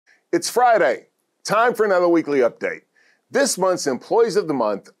It's Friday, time for another weekly update. This month's Employees of the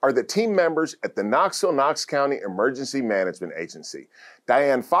Month are the team members at the Knoxville-Knox County Emergency Management Agency.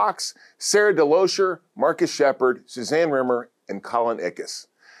 Diane Fox, Sarah DeLozier, Marcus Sheppard, Suzanne Rimmer, and Colin Ickes.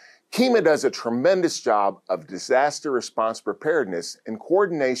 KEMA does a tremendous job of disaster response preparedness and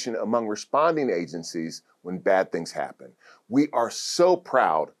coordination among responding agencies when bad things happen. We are so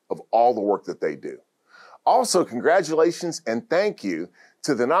proud of all the work that they do. Also, congratulations and thank you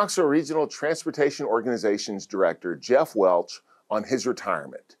to the Knoxville Regional Transportation Organization's director, Jeff Welch, on his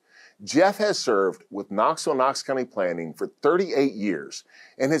retirement. Jeff has served with Knoxville-Knox County Planning for 38 years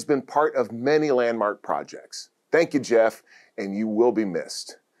and has been part of many landmark projects. Thank you, Jeff, and you will be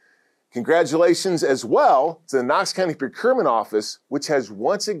missed. Congratulations as well to the Knox County Procurement Office, which has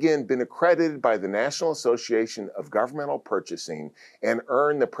once again been accredited by the National Association of Governmental Purchasing and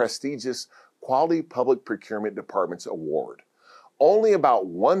earned the prestigious Quality Public Procurement Department's Award. Only about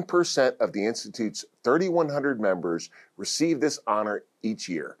 1% of the Institute's 3,100 members receive this honor each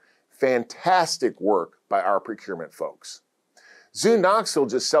year. Fantastic work by our procurement folks. Zoo Knoxville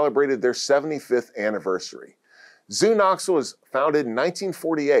just celebrated their 75th anniversary. Zoo Knoxville was founded in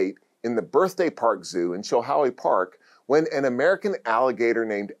 1948 in the Birthday Park Zoo in Chilhowee Park when an American alligator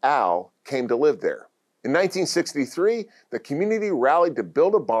named Al came to live there. In 1963, the community rallied to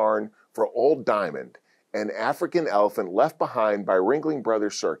build a barn for Old Diamond, an African elephant left behind by Ringling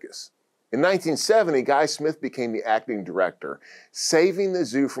Brothers Circus. In 1970, Guy Smith became the acting director, saving the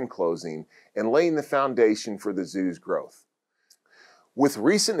zoo from closing and laying the foundation for the zoo's growth. With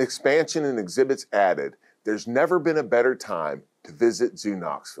recent expansion and exhibits added, there's never been a better time to visit Zoo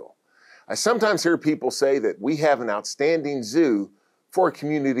Knoxville. I sometimes hear people say that we have an outstanding zoo for a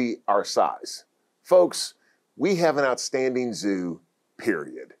community our size. Folks, we have an outstanding zoo,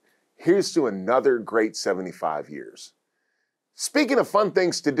 period. Here's to another great 75 years. Speaking of fun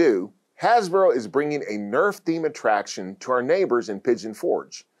things to do, Hasbro is bringing a Nerf-themed attraction to our neighbors in Pigeon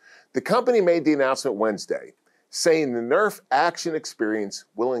Forge. The company made the announcement Wednesday, saying the Nerf action experience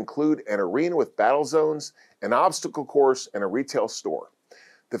will include an arena with battle zones, an obstacle course, and a retail store.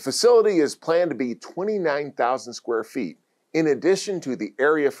 The facility is planned to be 29,000 square feet. In addition to the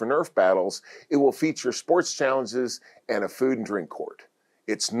area for Nerf battles, it will feature sports challenges and a food and drink court.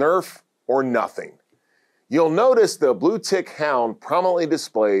 It's Nerf or nothing. You'll notice the blue tick hound prominently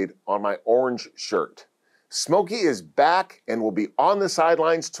displayed on my orange shirt. Smokey is back and will be on the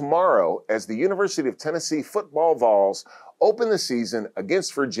sidelines tomorrow as the University of Tennessee football Vols open the season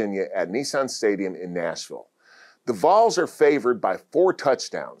against Virginia at Nissan Stadium in Nashville. The Vols are favored by 4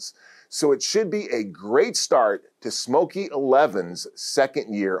 touchdowns, so it should be a great start to Smokey 11's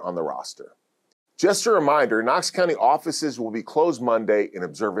second year on the roster. Just a reminder, Knox County offices will be closed Monday in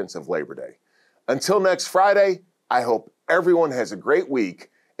observance of Labor Day. Until next Friday, I hope everyone has a great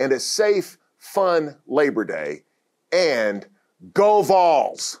week and a safe, fun Labor Day, and go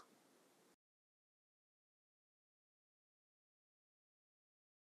Vols!